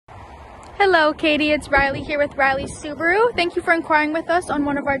Hello Katie, it's Riley here with Riley's Subaru. Thank you for inquiring with us on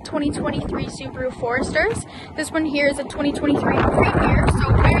one of our 2023 Subaru Foresters. This one here is a 2023 Premier,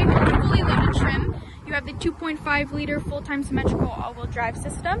 so very fully loaded trim. You have the 2.5 liter full-time symmetrical all-wheel drive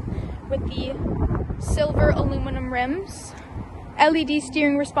system with the silver aluminum rims, LED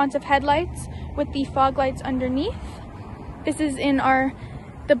steering responsive headlights with the fog lights underneath. This is in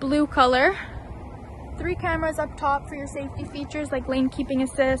the blue color. 3 cameras up top for your safety features like lane keeping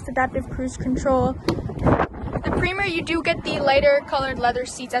assist, adaptive cruise control. The Premier, you do get the lighter colored leather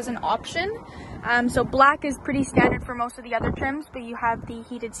seats as an option. So black is pretty standard for most of the other trims, but you have the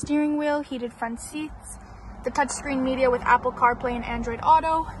heated steering wheel, heated front seats, the touchscreen media with Apple CarPlay and Android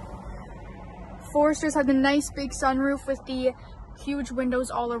Auto. Foresters have the nice big sunroof with the huge windows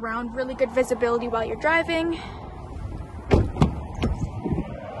all around, really good visibility while you're driving.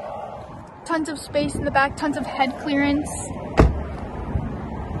 Tons of space in the back, tons of head clearance.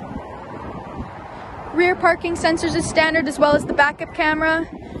 Rear parking sensors is standard as well as the backup camera.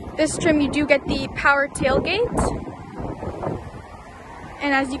 This trim you do get the power tailgate.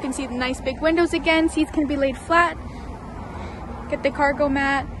 And as you can see, the nice big windows again, seats can be laid flat. Get the cargo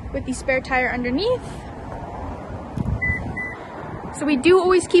mat with the spare tire underneath. So we do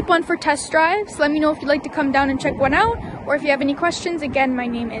always keep one for test drives. Let me know if you'd like to come down and check one out, or if you have any questions. Again, my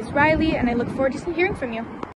name is Riley and I look forward to hearing from you.